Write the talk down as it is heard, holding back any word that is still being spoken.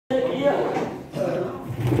Brasilia.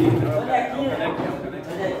 Canequinha.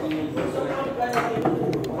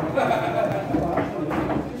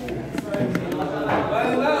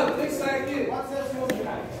 Vai lá, tem que sair aqui.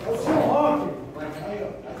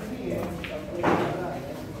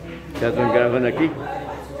 Já estão gravando aqui?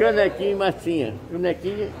 Canequinha e Marcinha.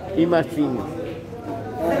 Canequinha e Marcinho.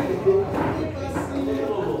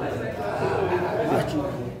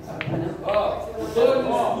 Ó, os dois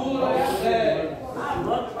escuros é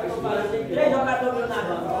Tem 3 jogadores na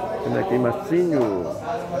banca. Canequinha e Marcinho.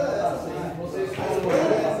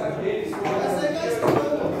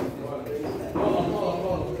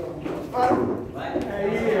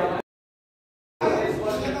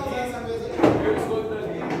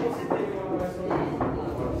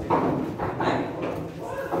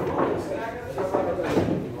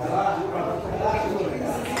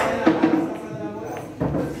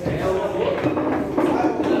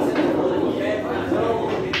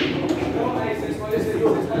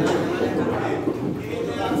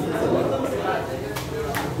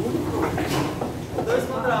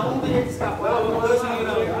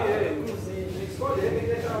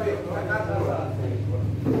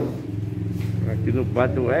 Aqui no bar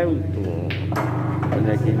do Elton.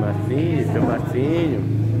 Olha aqui, Marcinho, seu Marcinho.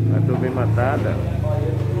 Matou bem matada.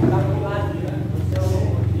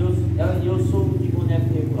 Eu sou de boneco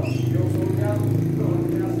negro. Eu sou o diabo.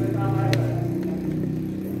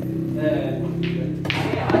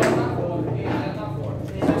 Quem errar já tá fora. Quem errar já tá fora.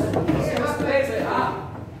 Se os 3 errar,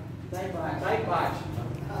 dá empate.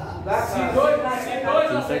 Se dois acertar,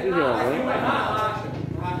 um errar, racha.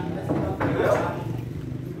 Entendeu?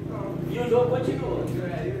 E o jogo continua.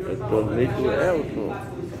 Eu tô no meio do Elton.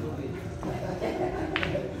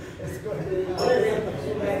 Por exemplo, se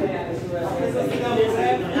vai ganhar a pessoa que não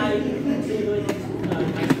ganhar, aí tem 2 disputando.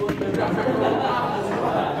 Mas o outro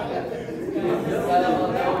vai não,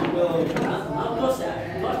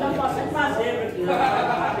 nós estamos passando fazer aqui.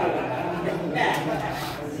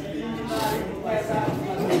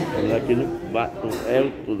 Estamos aqui no bar do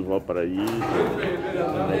Elton do Valparaíso.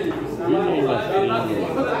 Canequinha e Marcinho.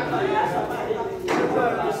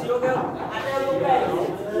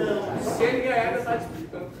 Se ele ganhar, ainda está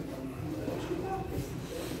disputando.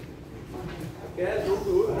 Aqui é jogo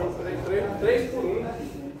duro, 3 por 1.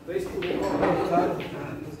 3 por 1.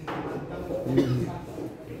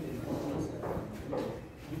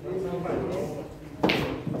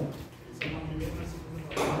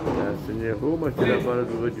 Assim errou, mas tira agora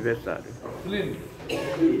do adversário. Lindo.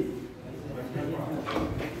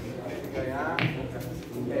 Ganhar.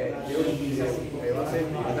 Eu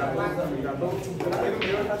acertei. Já tô no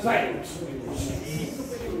meu, já sai.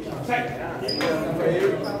 Sai. Eu e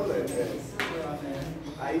o tabuleiro.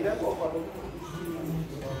 Aí dá pouco pra todo mundo.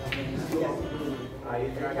 Aí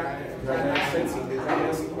já 150,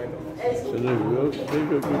 150. Você não viu? Você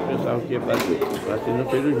viu o que eu pensava que ia fazer. Você não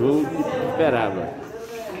fez o jogo que esperava.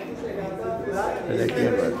 Olha aqui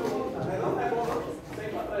agora.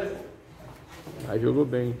 Aí jogou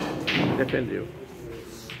bem. Defendeu.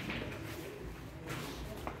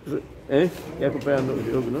 Hein? Quer acompanhar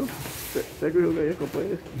o jogo, não? Segue o jogo aí,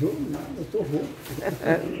 acompanha. Jogo nada, eu tô rouco.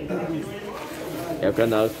 É o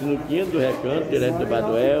canal Sinuquinha do Recanto, direto do bar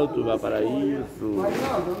do Elton, Valparaíso.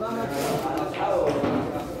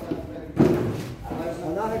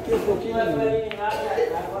 Narra aqui um pouquinho.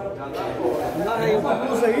 Narra aí uma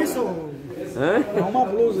blusa aí, senhor. Hã? Uma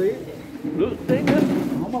blusa aí. Blusa tem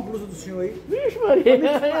mesmo? Uma blusa do senhor aí. Vixe, Maria.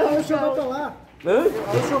 Aí o senhor vai pra lá. Hã?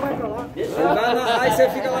 Aí o senhor vai pra lá. Vai narrar e você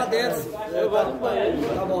fica lá dentro.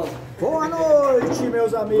 Tabosa. Boa noite,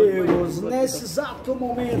 meus amigos. Nesse exato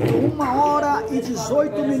momento,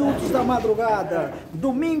 1h18 da madrugada.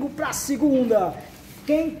 Domingo pra segunda.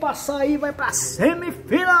 Quem passar aí vai pra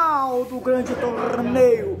semifinal do grande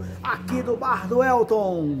torneio aqui do bar do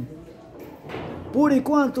Elton. Por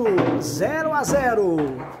enquanto,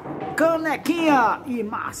 0-0. Canequinha e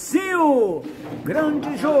Marcinho.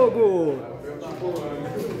 Grande jogo.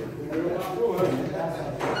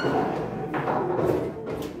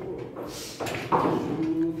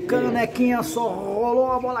 Canequinha só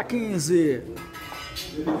rolou a bola 15.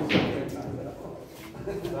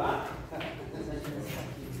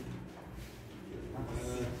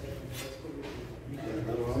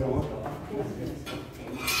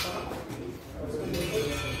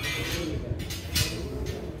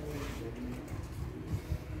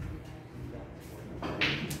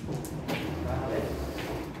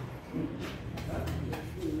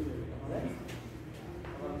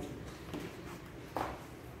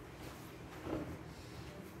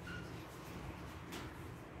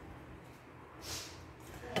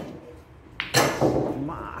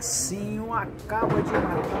 Marcinho acaba de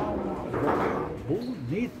matar uma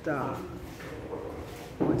Bonita.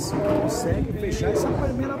 Mas se consegue fechar essa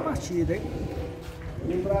primeira partida, hein?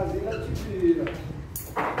 Em Brasília te vira.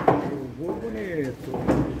 Jogou bonito.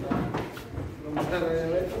 Ela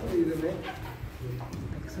é te vira, né?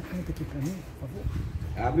 Pega essa caneta aqui pra mim, por favor.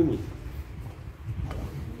 Abre muito.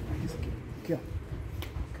 Aqui, ó.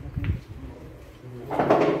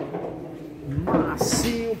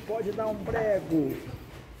 Marcinho pode dar um brego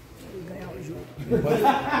e ganhar o jogo.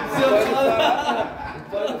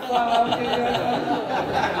 Pode falar o que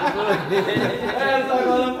essa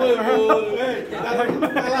agora foi boa, velho.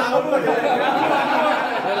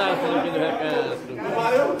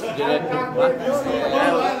 Direto do quarto.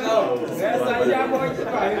 Essa aí é a boa de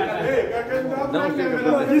barriga. Não sei o que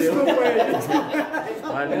aconteceu. Desculpa aí.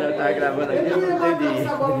 Mas ainda tá gravando aqui, eu não entendi.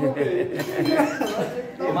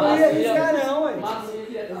 Não ia arriscar não, ué.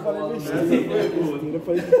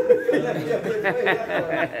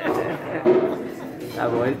 Tá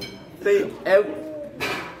bom, tem, é o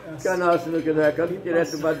canal Sinuquinha do Recanto,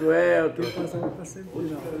 direto do bar do Elton.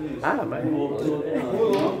 Ah, mas...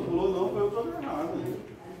 Pulou não, foi o programa.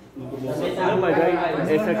 Não, mas aí,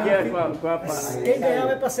 esse aqui é com a... Quem ganhar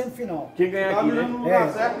vai pra semifinal. Quem ganhar aqui, né? No lugar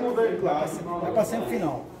certo, não veio lá. Vai pra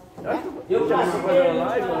semifinal. Eu pra fazer uma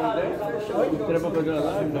live, né? Era pra fazer uma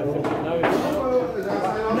live, na semifinal.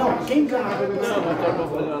 Não, quem ganhar vai pra Não, mas era pra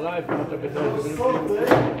fazer uma live, pra outra pessoa.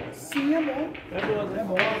 Sim, é bom. É bom, né? É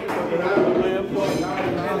bom.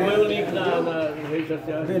 Amanhã põe o link nas redes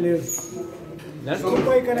sociais. Beleza. Né?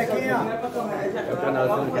 Desculpa aí, Canequinha. É o canal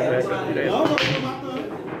Sinuquinha do Recanto direto.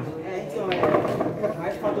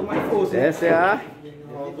 Essa é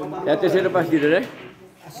a terceira partida, né?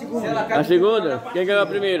 A segunda? Quem ganhou a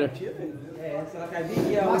primeira?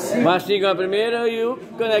 Marcinho ganhou a primeira e o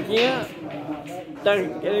Canequinha tá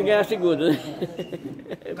querendo ganhar a segunda, né?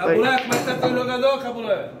 Cabulé, como é que tá teu jogador,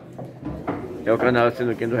 Cabulé? É o canal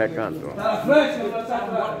Sinuquinha do Recanto. Tá na frente, não vai estar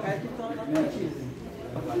atrás.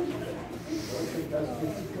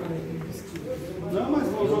 Não, mas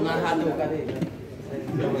vou jogar. Narrador, cadê?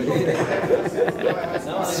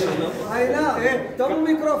 Aí não, toma o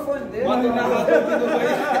microfone dele. Bota o narrador aqui no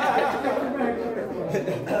meio.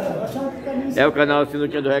 É o canal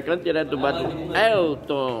Sinuquinha do Recanto, direto do bar do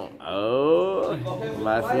Elton. Oh,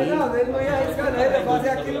 Marcinho. Não, ele não ia arriscar, não, ele ia fazer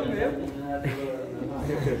aquilo mesmo.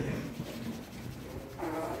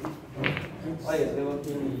 Olha, eu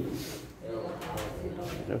aqui.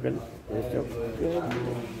 Esse é o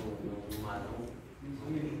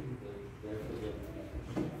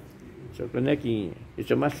Esse é o Canequinha.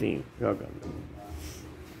 Esse é o Marcinho jogando.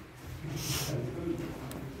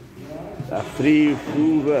 Tá frio,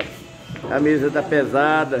 chuva. A mesa tá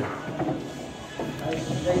pesada.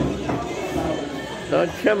 Estão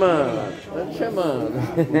te chamando, estão te chamando.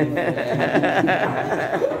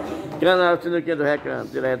 Canal Sinuquinha do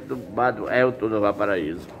Recanto, direto do bar do Elton, no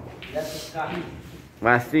Valparaíso.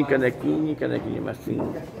 Marcinho, Canequinha, Canequinha,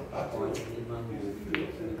 Marcinho.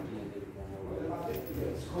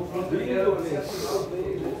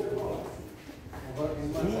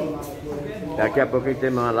 Daqui a pouco a gente tem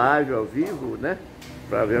uma live ao vivo, né?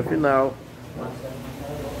 Pra ver o final.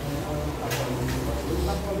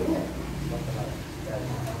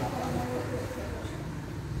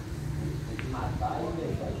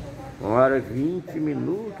 Uma hora e 20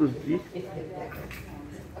 minutos de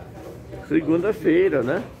segunda-feira,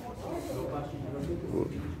 né?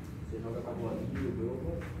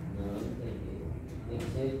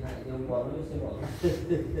 Tem um bolão e você bolão.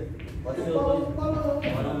 Pode ser o bolão.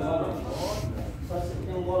 Só se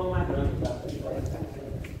tem um bolão mais grande, tá?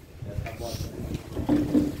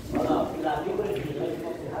 Olha lá, o Brasil, por exemplo, eu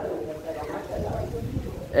vou pegar mais pesado.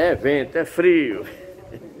 É vento, é frio.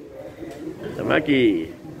 Estamos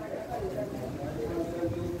aqui.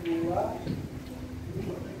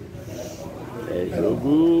 É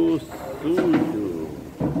jogo sujo.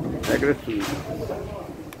 Regra suja.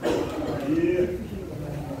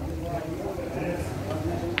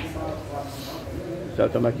 Só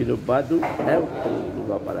estamos aqui no bar do Elton, do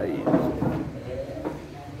Valparaíso.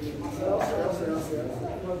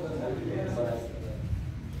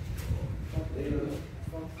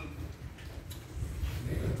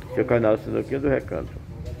 Seu canal Sinuquinha do Recanto.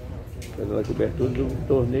 Fazendo a cobertura do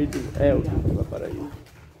torneio do Elton, do Valparaíso.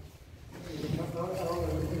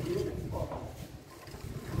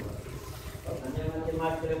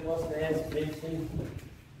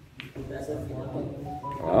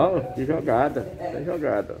 Ó, que jogada, que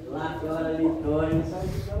jogada. Lá fora, Vitória,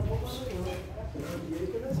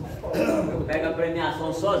 pega a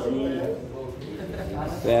premiação sozinho.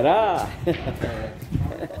 Será?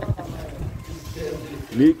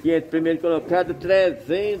 1.500 primeiro colocado,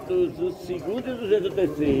 300 o segundo e 200 o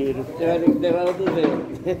terceiro. Você vai ter que levar o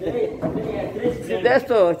 200. Se der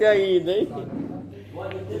sorte ainda, hein?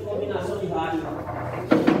 Pode ter combinação de rádio.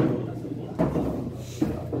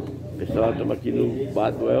 Pessoal, estamos aqui no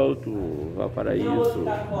bar do Elton, Valparaíso.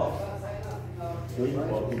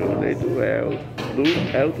 Torneio do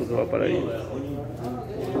Elton do Valparaíso.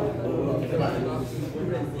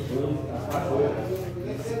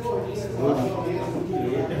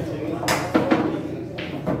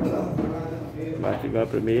 Marcinho a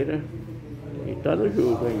primeira e tá no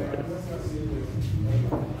jogo ainda.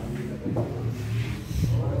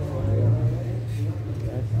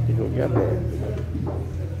 Esse jogo é aberto.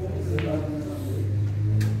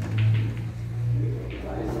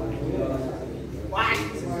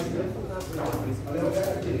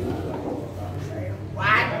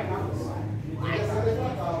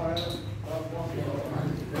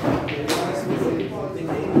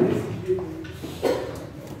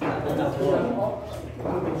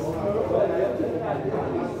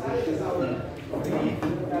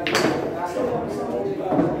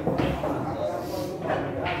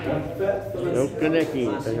 É o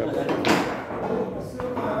Canequinha, tá jogando.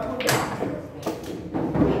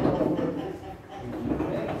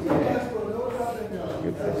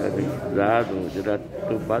 Direto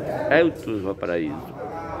do bar Elton, Valparaíso.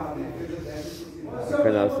 O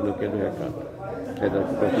canal Sinuquinha do Recato. É da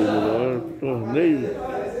no torneio de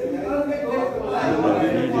Brasilia.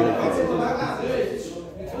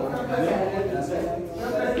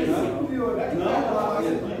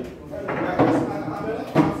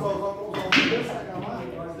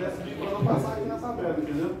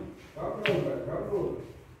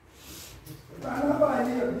 Tá na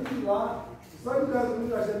Bahia, vim lá, só que o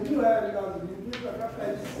gasolina gasta R$1.000 de gasolina, vim pra cá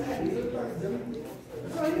perto de sério, você tá dizendo que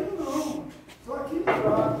isso aí não, só aqui no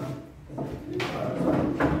prato.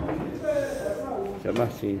 Esse é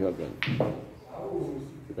Marcinho jogando.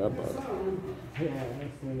 Fica a bola.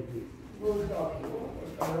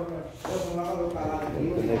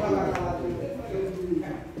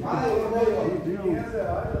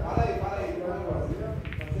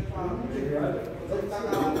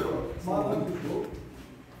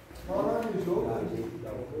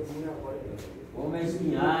 Como é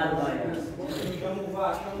espinhado, vai.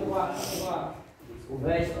 O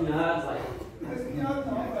velho espinhado, vai. Não é espinhado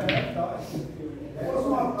não, é verdade. É os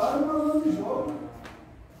mataram, mas não me jogo.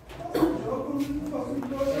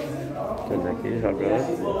 Esse aqui jogando.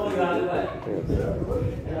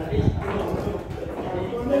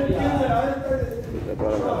 Muita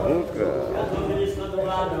bola na boca.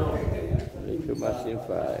 O que o Marcinho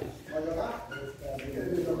faz?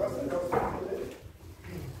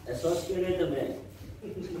 É só se querer também.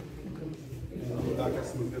 Vou dar com a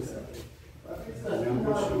Sinucas.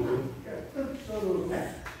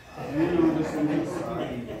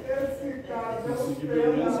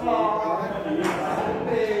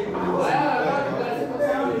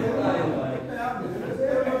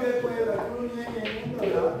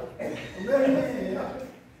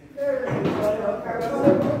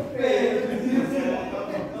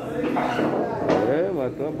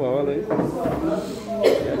 Matou a bola, hein?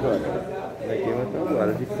 E agora? Daqui matou a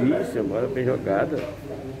bola. Difícil, a bola bem jogada.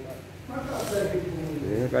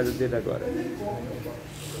 Bem jogada dele agora.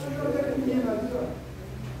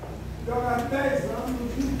 Jogar 10 anos no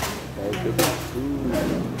Rio. É o seu absurdo.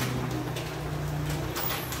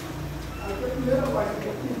 Até a primeira parte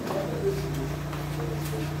aqui.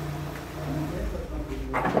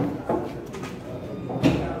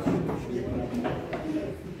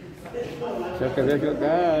 Só quer ver a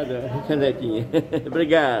jogada, Canequinha.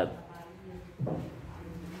 Obrigado.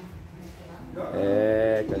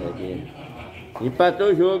 É, Canequinha. Empatou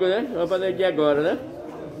o jogo, né? Vamos para daqui agora, né?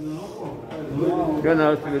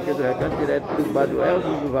 Canal Sinuquinha do Recanto, direto do bar do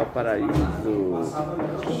Elton do Valparaíso.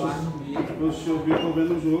 Eu choveu, tô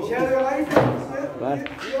vendo o jogo.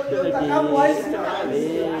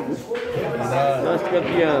 Nosso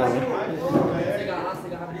campeão.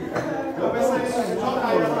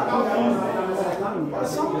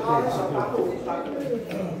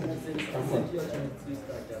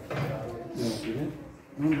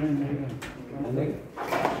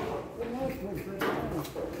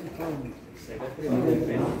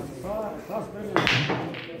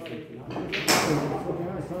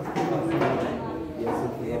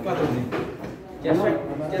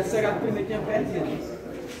 Quer chegar primeiro, tinha perdido.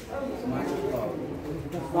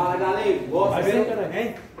 Fala, galera. Vai ver,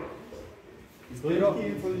 hein? Esperou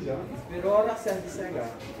Esperou a hora certa de cegar.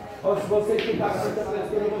 Ó, se você ficar com essa pessoa,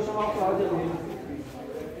 eu vou chamar o Cláudio ali.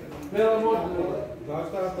 Pelo amor de Deus.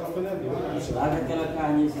 Larga aquela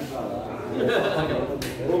carninha assim pra lá.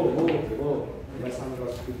 Começar um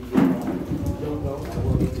negócio aqui de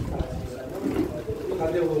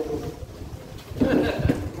cadê o outro?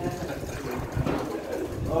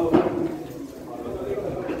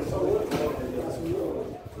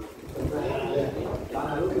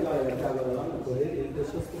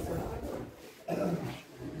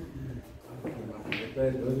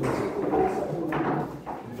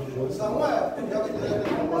 Samuel,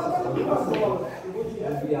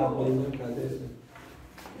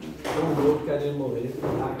 um louco querendo morrer,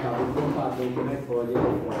 acabou com um padrão que não é fora,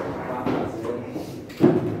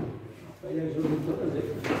 ele ajuda todas as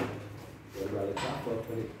vezes. Agora ele tá forte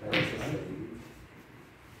para ele ficar essa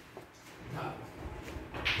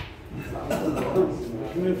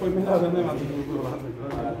o meu foi melhorando, né, Matheus?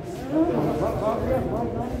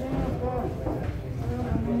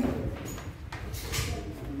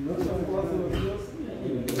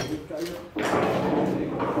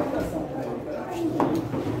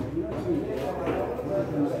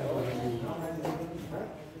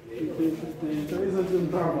 Tem 3 anos de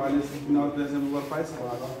trabalho, esse final de dezembro agora faz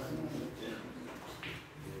 4.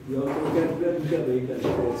 E eu quero ver também, cara.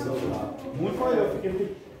 Muito foi eu, fiquei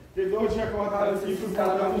 2 dias acordado aqui, fui pra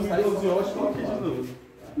cá, dormi 12 horas e coloquei de novo.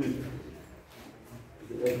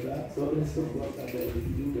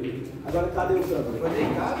 Agora cadê o câmera? Foi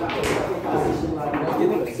deitado? Tá assistindo lá. Aqui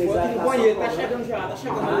no banheiro, tá chegando já, tá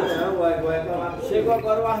chegando. Não, vai pra lá. Chegou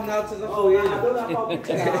agora o Arnaldo, vocês vão com ele.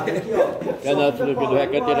 Aqui, ó. Canal Sinuca do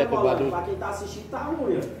Recanto direto do Badu. Pra quem tá assistindo, tá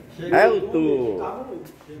ruim. Elton.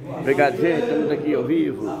 Obrigado, gente. Estamos aqui ao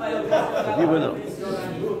vivo. Ao vivo não.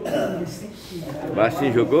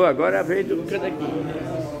 Marcinho jogou, agora vem do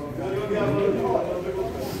Canequinha.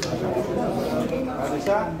 Vai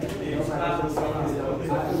deixar?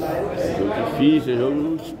 Difícil,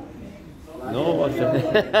 jogo. Nossa.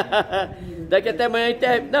 Daqui até amanhã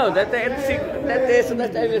não, até terça nós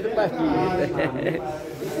terminamos a partida.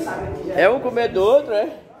 É um comer do outro, é?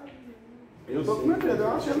 Eu tô com medo, eu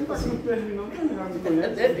acho que não tá sendo perdido, não, porque já me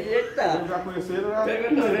conhece. Desse jeito tá. Eu já conheceram, já. Pega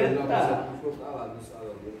a vez, tá.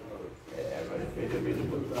 Agora fez a vida do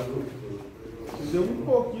computador. Deu um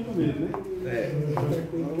pouquinho do medo, né? É.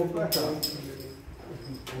 Eu vou pra cá.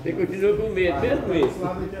 Você continua com medo, mesmo Esse isso.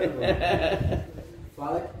 lado aqui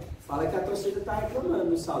agora. Fala que a torcida tá reclamando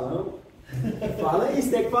no salão. Fala isso,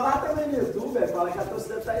 tem que falar também no YouTube, fala que a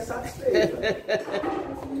torcida tá insatisfeita.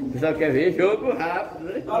 O pessoal quer ver jogo rápido,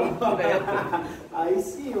 né? Aí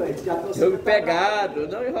sim, ué, que a torcida Jogo tá pegado,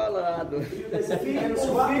 não enrolado.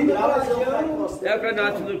 É o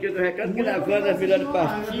canal Sinuquinha do Recato gravando a melhor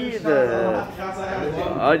partida.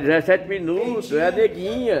 Ó, 17 minutos, é a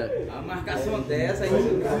neguinha. A marcação dessa aí.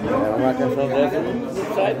 É, a marcação dessa não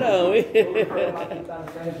sai não, hein?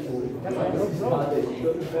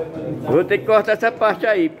 Vou ter que cortar essa parte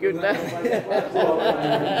aí, porque tá...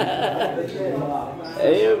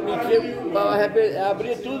 Aí eu me tinha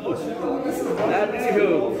abrir tudo. Abre o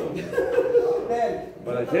jogo.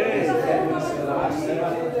 Bora, gente.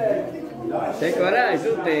 Tem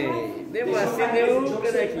coragem? Não tem. Nem o Marcinho, nem o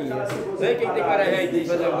Canequinha. Vem quem tem coragem aí de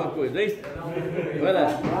fazer alguma coisa, não é isso? Vai lá.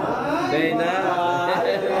 Tem nada.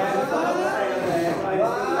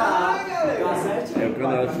 É o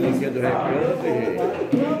canal Sinuquinha do Recanto, gente.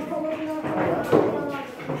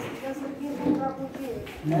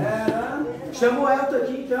 Chama o Elton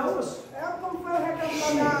aqui então, moço.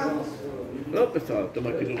 Ô pessoal,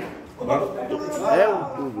 estamos aqui no... É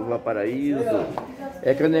o Valparaíso.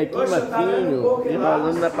 É Canequinha, Marcinho,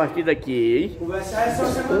 enrolando na partida aqui, hein? Conversar é só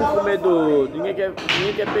você Um mandar uma comedor, ninguém quer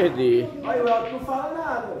perder. Olha, o Elton não fala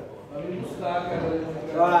nada.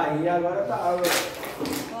 Vai, e agora tá...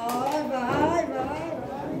 Vai.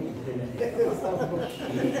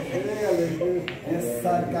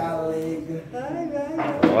 Essa galega. Vai.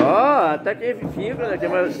 Ó, até que enfim, tem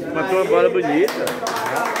uma bola bonita.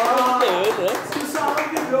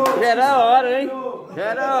 Já era a hora, hein? Já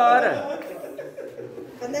era a hora.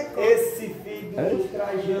 Esse filho do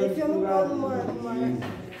trajando.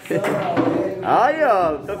 Aí,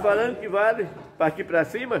 ó, tô falando que vale partir pra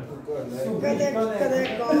cima.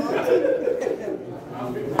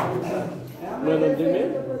 Meu nome dele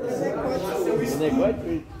mesmo?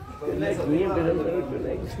 Canecote? Canequinha,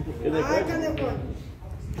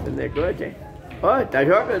 Canecote, hein? Ó, tá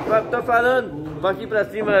jogando, tô falando, partir pra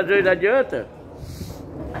cima às vezes adianta.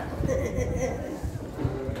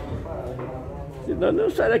 Senão não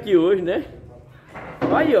sai daqui hoje, né?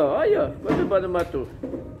 Olha, ó, quanto bola matou.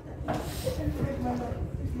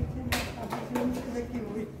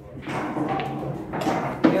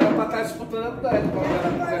 Era pra estar disputando a idade.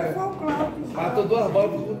 Matou 2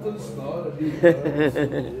 bolas contando história.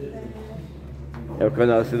 É o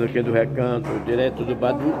canal Sinuquinha do Recanto, direto do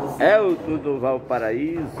bar do Elton do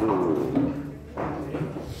Valparaíso.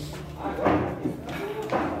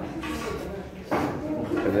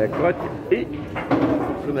 Canecote e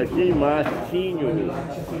Canequinha, Marcinho.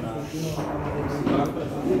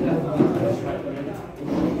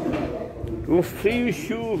 Um frio e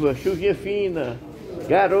chuva, chuvinha fina,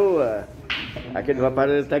 garoa. Aquele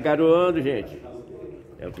Valparaíso está garoando, gente.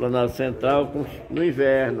 É o Planalto Central no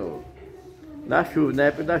inverno. Na chuva, na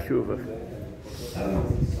época da chuva.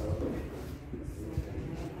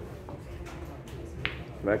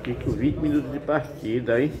 Vai aqui com 20 minutos de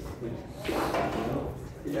partida, hein?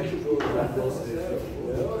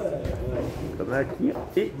 Canequinha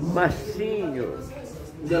e Marcinho.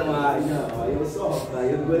 Não, aí eu só,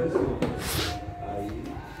 aí eu não aguento.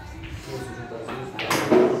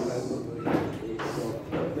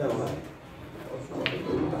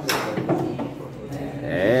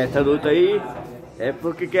 Aí, essa luta aí é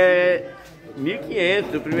porque quer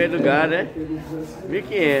 1.500 o primeiro lugar, né?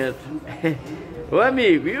 1.500. Ô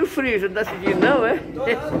amigo, e o frio? Você não tá sentindo não, é?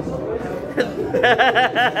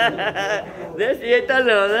 Desse jeito tá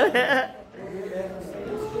não, né?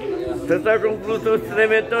 Você tá com o Bluetooth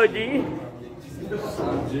tremendo todinho.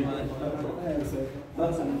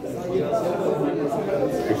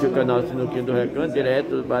 Esse é o canal Sinuquinha do Recanto,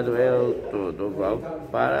 direto do bar do Elton do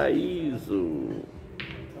Valparaíso.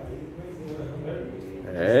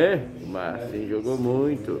 É, o Marcinho jogou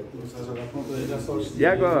muito. E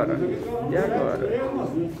agora? E agora?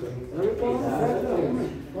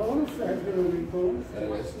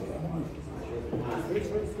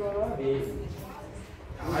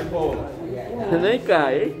 Ai, bola. Nem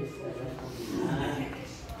cai, hein?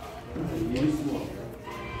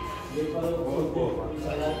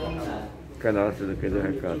 Canal Sinuquinha do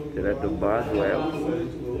Recanto, direto do bar do Elton.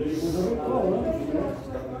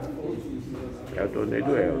 É o torneio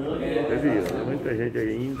do Elton. Você viu? Tem muita gente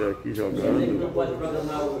ainda aqui jogando. Não pode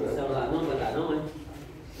programar o celular, não, vai dar, não, é?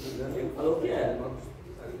 Ele falou que era.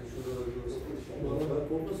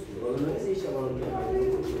 Não existe agora o que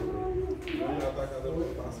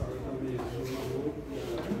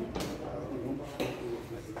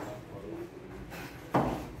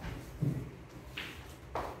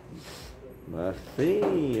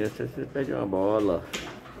Marcinho, você perde uma bola.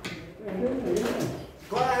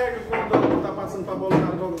 Qual é a regra quando tá passando pra bola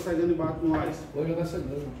na joga, sai dentro e bate no ice? Vou jogar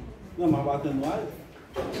cedão. Não, mas batendo no ice?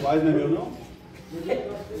 O ice não é meu não?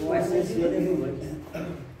 vai ser esse ano,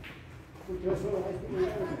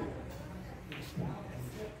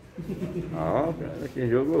 Ó, cara, quem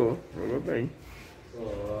jogou bem.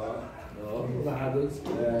 Ó, o narrador disse que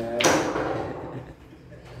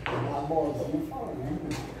A bola, vamos falar, né?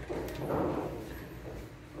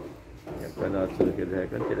 É o canal Sinuquinha do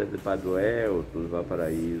Recanto, direto do bar do Elton do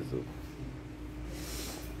Valparaíso.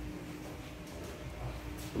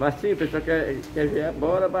 Marcinho, o pessoal quer ver a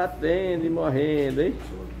bola batendo e morrendo, hein?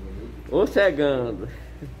 Ou cegando,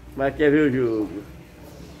 mas quer ver o jogo.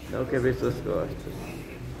 Não quer ver suas costas.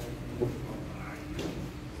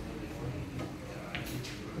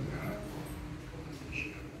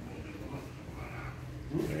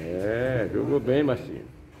 É, jogou bem, Marcinho.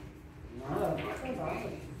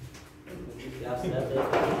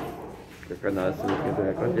 O canal Sinuquinha do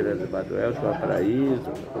Recanto, direto do bar do Elton,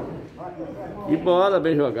 Valparaíso. Que bola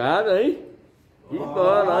bem jogada, hein? Que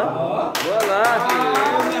bola, hein? Bolão!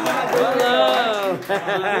 Bolão!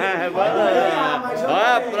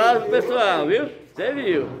 Olha, aplauso pessoal, viu? Você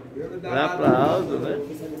viu? Um aplauso, né?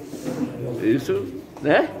 Isso,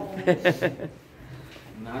 né?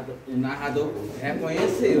 o narrador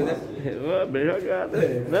reconheceu, né? Bem jogada.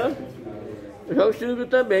 Não? Eu jogo sinuca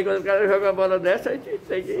também. Quando o cara joga uma bola dessa, a gente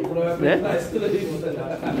tem que. Né?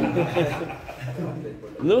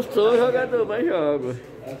 Não sou jogador, mas jogo.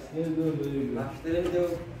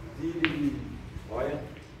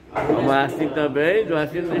 O Marcinho também, o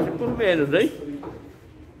Marcinho não deixa por menos, hein?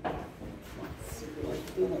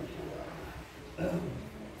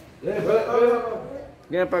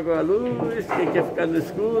 Quem apagou a luz, quem quer ficar no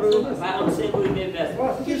escuro. vai não ser ruim mesmo dessa.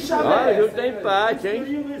 Olha, o jogo tem empate,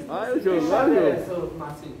 hein? Olha o jogo, olha o jogo.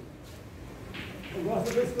 Eu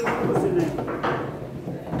gosto desse coisa com você, né?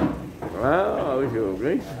 Olha o jogo,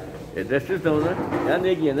 hein? É decisão, né? É a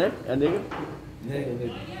neguinha, né? É a nega? Nega.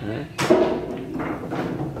 É.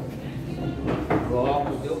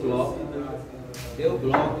 Bloco, deu bloco. Deu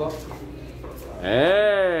bloco, ó.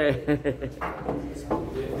 É!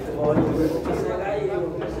 Olha, eu vou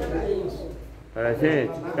conseguir isso. Para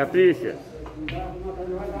gente, capricha.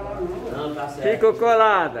 Não, tá certo. Ficou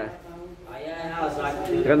colada. Aí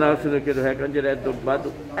Canal Sinuquinha do Recanto, direto do bar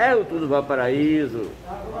do Elton do Valparaíso.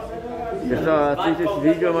 Pessoal, assista esse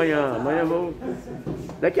vídeo amanhã. Amanhã vou...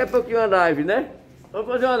 Daqui a pouquinho uma live, né? Vamos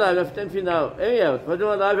fazer uma live, nós temos final. Hein, Elton? Fazer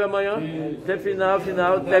uma live amanhã. Tem final,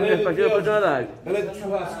 termina a partida, vou fazer uma live. Beleza de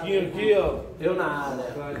churrasquinho aqui, ó. Eu nada.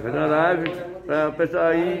 Fazer uma live para o pessoal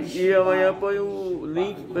aí. E amanhã põe o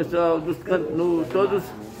link pro pessoal dos todos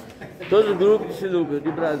os grupos de sinuca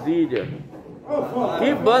de Brasília.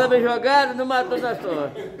 Que bola bem jogada, não matou na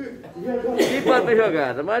sorte. Que bola bem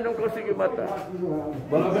jogada, mas não conseguiu matar.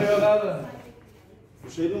 Bola bem jogada.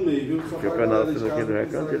 Puxei no meio, viu? Seu canal Sinuquinha do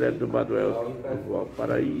Recanto, direto do bar do Elton do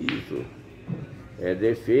Valparaíso. É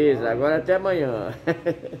defesa, agora até amanhã.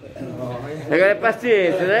 Agora é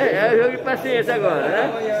paciência, né? É o jogo de paciência agora,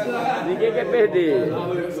 né? Ninguém quer perder.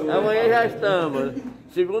 Amanhã já estamos.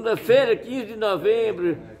 Segunda-feira, 15 de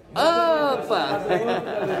novembro. Opa!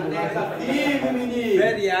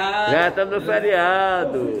 Feriado. Já estamos no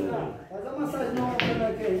feriado. Faz a massagem nova pra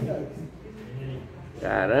aqui ainda.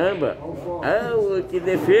 Caramba! Ah, que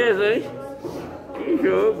defesa, hein? Que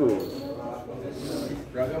jogo!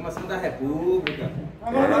 Programação da República.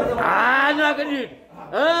 Ah, não acredito!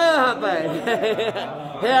 Ah, rapaz!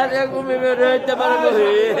 É comemorante tá para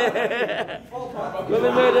morrer!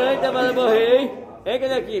 Comemorante tá para morrer! Hein,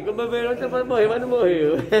 Canequinha? Comemorante tá para morrer, mas não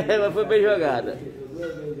morreu! Mas foi bem jogada!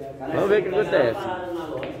 Vamos ver o que acontece!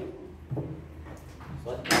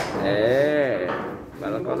 É!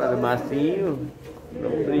 Fala com o Marcinho! Não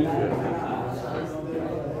brinca!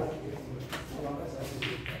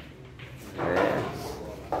 É!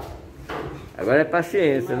 Agora é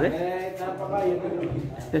paciência, né? É, tá pra Bahia também.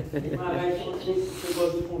 Chegou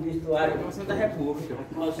aqui com vestuário. Programação da República.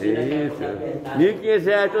 Isso.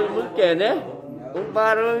 R$1.500 todo mundo quer, né? Um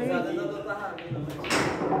barão aí.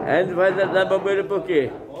 Aí não vai dar bobeira por quê?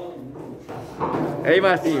 Aí,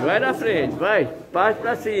 Marcinho, vai na frente, vai. Parte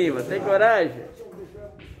pra cima, tem coragem?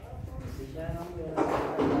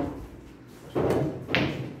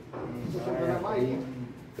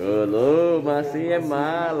 Colou, Marcinho é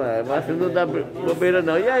mala. Marcinho não dá bobeira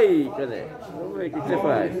não. E aí, Cané? Vamos ver o que você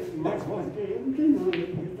faz.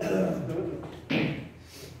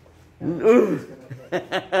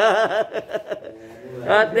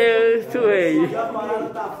 Adeus, suei. A parada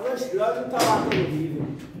tá frustrando e não tá batendo nível.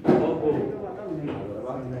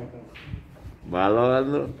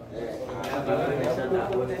 Balão.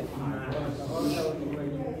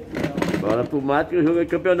 Bola pro mato que o jogo é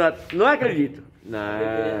campeonato. Não acredito. Não.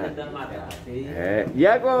 É. E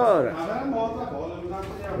agora?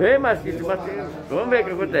 Vem, Marcinho. Vamos ver o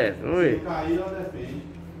que acontece. Vamos ver.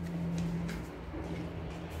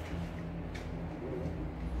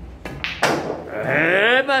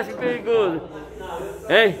 É, Marcinho, perigoso.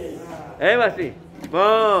 Hein? Hein, Marcinho?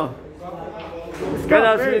 Bom.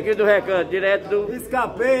 Canal Sinuquinha do Recanto, direto do...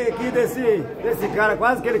 Escapei aqui desse cara,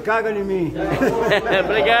 quase que ele caga em mim.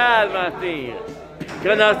 Obrigado, Marcinho.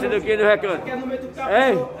 Canal Sinuquinha do Recanto.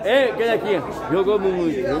 Ei, Canequinha. Jogou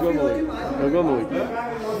muito.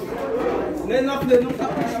 Nem não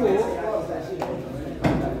puxou.